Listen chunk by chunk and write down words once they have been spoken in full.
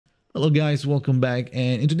Hello guys, welcome back,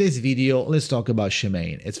 and in today's video let's talk about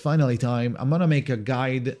Shamane. It's finally time. I'm gonna make a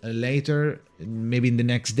guide later, maybe in the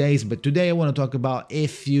next days, but today I want to talk about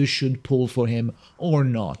if you should pull for him or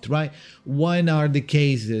not, right? When are the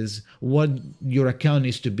cases, what your account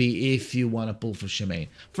needs to be if you want to pull for Shamane.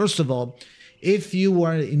 First of all, if you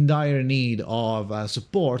are in dire need of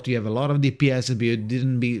support, you have a lot of DPS, but you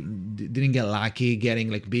didn't get lucky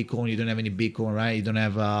getting like Beacon. You don't have any Beacon, right? You don't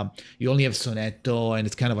have you only have Sonetto, and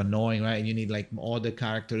it's kind of annoying, right? You need like all the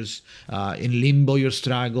characters in limbo. You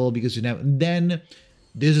struggle because you never. Then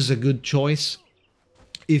this is a good choice.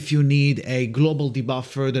 If you need a global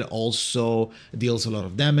debuffer that also deals a lot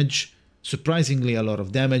of damage, surprisingly a lot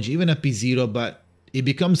of damage, even a P0, but it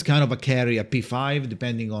becomes kind of a carry, a P5,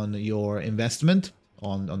 depending on your investment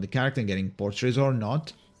on the character and getting portraits or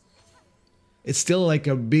not. It's still like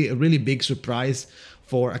a really big surprise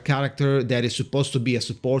for a character that is supposed to be a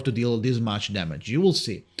support to deal this much damage. You will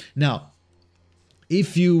see. Now,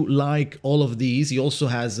 if you like all of these, he also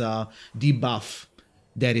has a debuff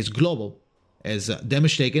that is global, as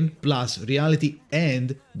damage taken plus reality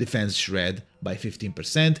and defense shred by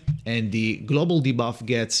 15%, and the global debuff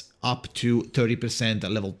gets up to 30%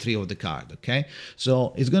 at level 3 of the card, okay?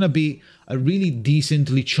 So it's gonna be a really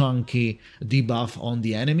decently chunky debuff on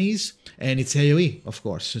the enemies, and it's AoE, of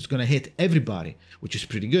course, so it's gonna hit everybody, which is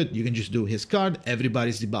pretty good. You can just do his card,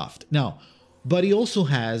 everybody's debuffed. Now, but he also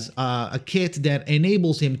has a kit that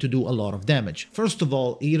enables him to do a lot of damage. First of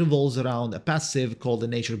all, he revolves around a passive called the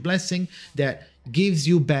Nature Blessing that gives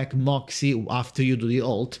you back Moxie after you do the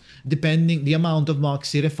ult. Depending, the amount of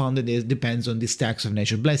Moxie refunded depends on the stacks of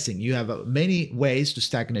Nature Blessing. You have many ways to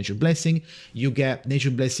stack Nature Blessing. You get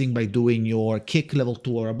Nature Blessing by doing your kick level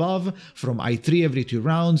 2 or above from I3 every 2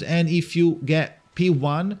 rounds, and if you get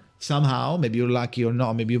P1, somehow, maybe you're lucky or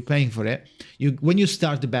not, maybe you're paying for it, when you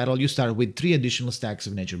start the battle, you start with 3 additional stacks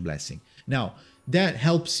of Nature Blessing. Now, that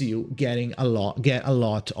helps you get a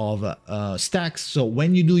lot of stacks, so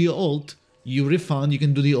when you do your ult, you refund, you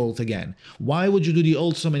can do the ult again. Why would you do the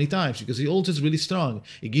ult so many times? Because the ult is really strong.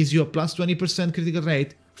 It gives you a plus 20% critical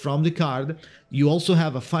rate from the card. You also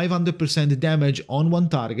have a 500% damage on one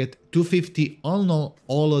target, 250 on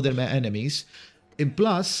all other enemies, and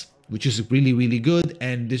plus, which is really good,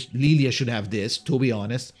 and this Lilia should have this, to be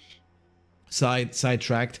honest.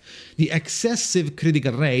 Sidetracked, the excessive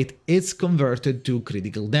critical rate is converted to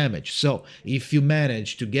critical damage. So if you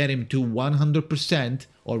manage to get him to 100%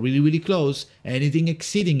 or really close, anything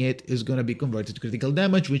exceeding it is going to be converted to critical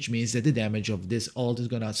damage, which means that the damage of this ult is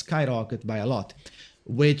going to skyrocket by a lot,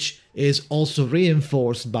 which is also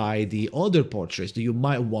reinforced by the other portraits that you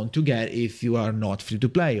might want to get if you are not free to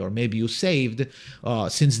play, or maybe you saved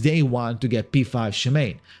since day one to get P5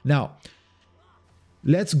 Shamane. Now,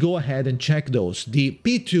 let's go ahead and check those. The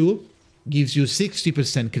P2 gives you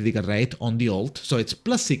 60% critical rate on the ult, so it's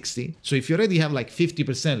plus 60. So if you already have like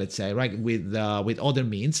 50%, let's say, right, with other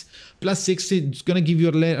means, plus 60, it's gonna give you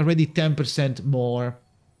already 10% more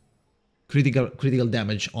critical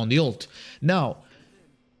damage on the ult. Now,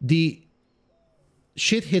 the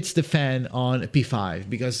shit hits the fan on P5,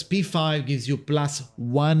 because P5 gives you plus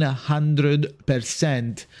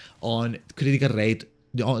 100% on critical rate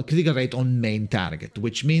on main target,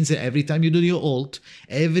 which means that every time you do your ult,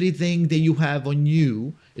 everything that you have on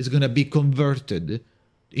you is going to be converted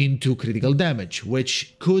into critical damage,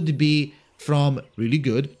 which could be from really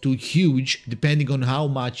good to huge, depending on how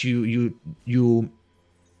much you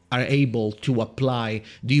are able to apply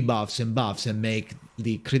debuffs and buffs and make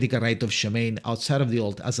the critical rate of Shamane outside of the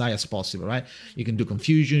ult as high as possible, right? You can do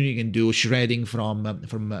confusion, you can do shredding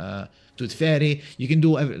from Tooth Fairy, you can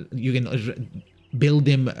build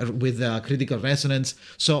him with critical resonance,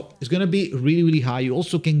 so it's gonna be really high. You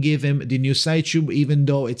also can give him the new psychube, even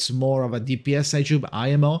though it's more of a DPS psychube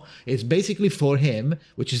IMO. It's basically for him,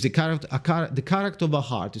 which is the character of a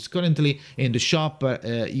heart. It's currently in the shop.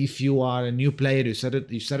 If you are a new player, you started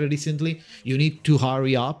recently, you need to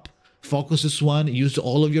hurry up. Focus this one, use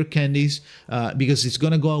all of your candies, because it's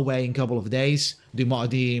gonna go away in a couple of days. The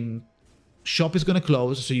shop is going to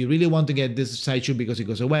close, so you really want to get this sideshow because it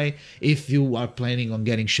goes away if you are planning on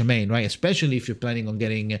getting Shamane, right? Especially if you're planning on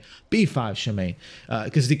getting P5 Shamane,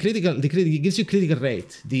 because it gives you critical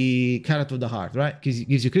rate, the character of the heart, right? Because it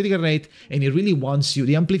gives you critical rate, and it really wants you,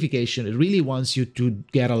 the amplification, it really wants you to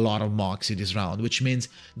get a lot of Moxie this round, which means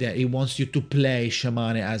that it wants you to play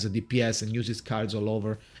Shamane as a DPS and use his cards all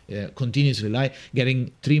over continuously, like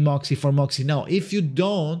getting 3 Moxie, 4 Moxie. Now, if you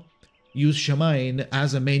don't use Shamane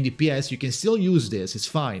as a main DPS, you can still use this, it's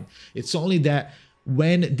fine. It's only that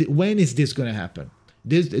when is this going to happen?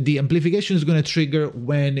 The amplification is going to trigger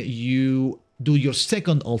when you do your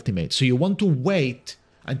second ultimate. So you want to wait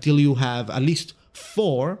until you have at least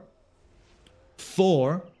four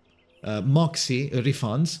Moxie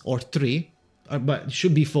refunds, or 3, but it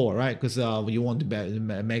should be 4, right? Because you want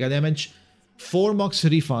the mega damage. 4 Mox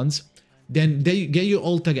refunds, then they get your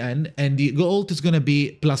ult again, and the ult is gonna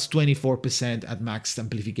be plus 24% at max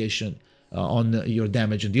amplification on your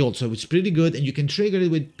damage and the ult. So it's pretty good, and you can trigger it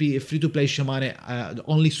with free-to-play Shamane,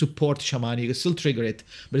 only support Shamane. You can still trigger it,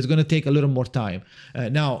 but it's gonna take a little more time.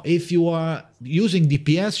 Now, if you are using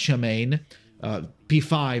DPS Shamane,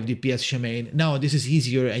 P5 DPS Shamane, now this is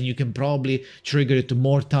easier, and you can probably trigger it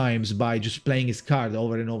more times by just playing his card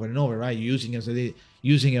over and over and over, right? Using him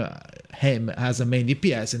as a main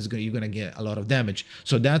DPS, and you're gonna get a lot of damage.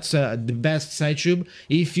 So that's the best psychube.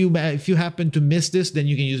 If you happen to miss this, then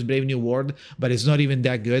you can use Brave New World, but it's not even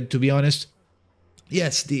that good, to be honest.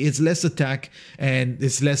 Yes, it's less attack and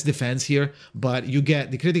it's less defense here, but you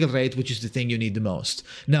get the critical rate, which is the thing you need the most.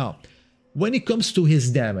 Now, when it comes to his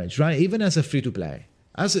damage, right, even as a free-to-play,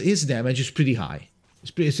 his damage is pretty high.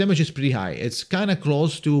 His damage is pretty high. It's kind of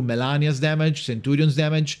close to Melania's damage, Centurion's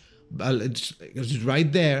damage. It's right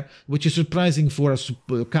there, which is surprising for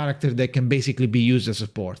a character that can basically be used as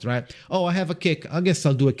support, right? Oh, I have a kick. I guess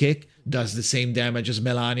I'll do a kick. Does the same damage as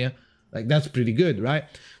Melania. Like, that's pretty good, right?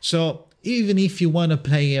 So even if you want to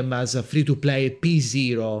play him as a free-to-play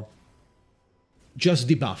P0, just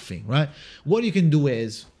debuffing, right? What you can do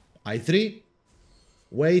is I3,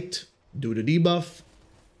 wait, do the debuff,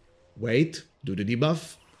 wait, do the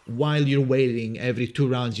debuff. While you're waiting, every 2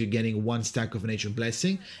 rounds you're getting 1 stack of Nature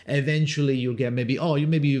Blessing. Eventually you'll get maybe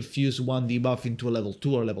you fuse 1 debuff into a level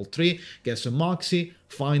 2 or level 3, get some Moxie,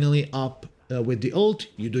 finally up with the ult,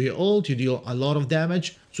 you do your ult, you deal a lot of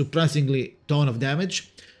damage, surprisingly ton of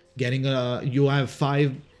damage, getting you have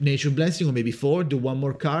 5 Nature Blessing or maybe 4, do 1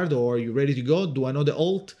 more card, or you're ready to go, do another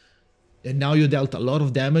ult, and now you dealt a lot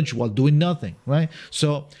of damage while doing nothing, right?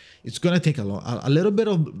 So it's gonna take a little bit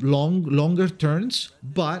of longer turns,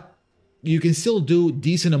 but you can still do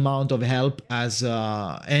decent amount of help as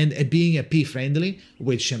and being a P friendly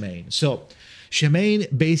with Shamane. So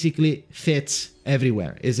Shamane basically fits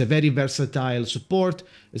everywhere. Is a very versatile support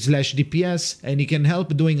 / DPS, and he can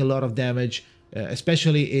help doing a lot of damage,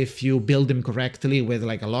 especially if you build him correctly with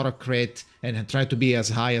like a lot of crit, and try to be as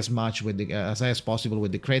high as possible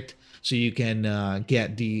with the crit, so you can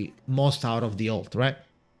get the most out of the ult, right?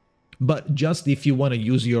 But just if you want to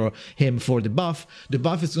use him for the buff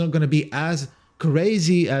is not going to be as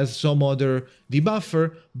crazy as some other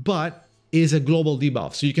debuffer, but is a global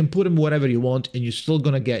debuff. So you can put him wherever you want, and you're still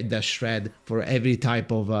going to get that shred for every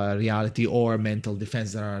type of reality or mental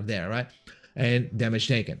defense that are there, right? And damage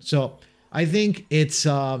taken. So I think it's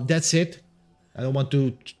that's it. I don't want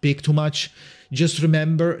to speak too much. Just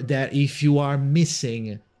remember that if you are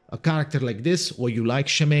missing a character like this, or you like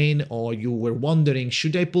Shamane, or you were wondering,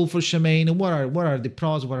 should I pull for Shamane? What are the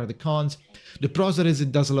pros? What are the cons? The pros is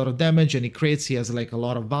it does a lot of damage, and he has like a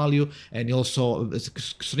lot of value, and he also is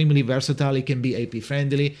extremely versatile. He can be AP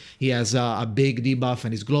friendly. He has a big debuff,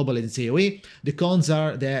 and is global in AoE. The cons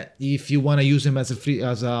are that if you want to use him as a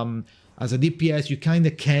DPS, you kind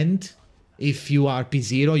of can't. If you are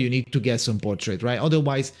P0, you need to get some portrait, right?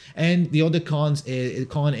 Otherwise, and the other con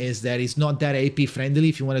is that it's not that AP friendly.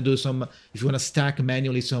 If you want to stack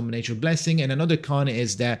manually some Nature Blessing, and another con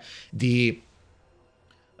is that the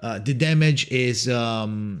damage is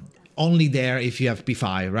only there if you have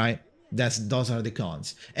P5, right? Those are the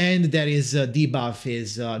cons. And there is debuff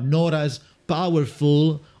is not as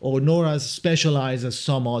powerful or nor as specialized as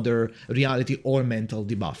some other reality or mental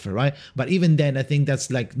debuffer, right? But even then, I think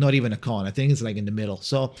that's like not even a con. I think it's like in the middle.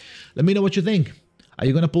 So let me know what you think. Are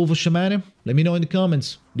you gonna pull for Shamane? Let me know in the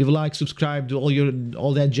comments. Leave a like, subscribe, do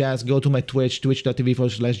all that jazz. Go to my Twitch,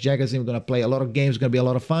 twitch.tv/Jakazin. We're gonna play a lot of games. It's gonna be a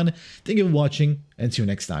lot of fun. Thank you for watching, and see you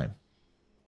next time.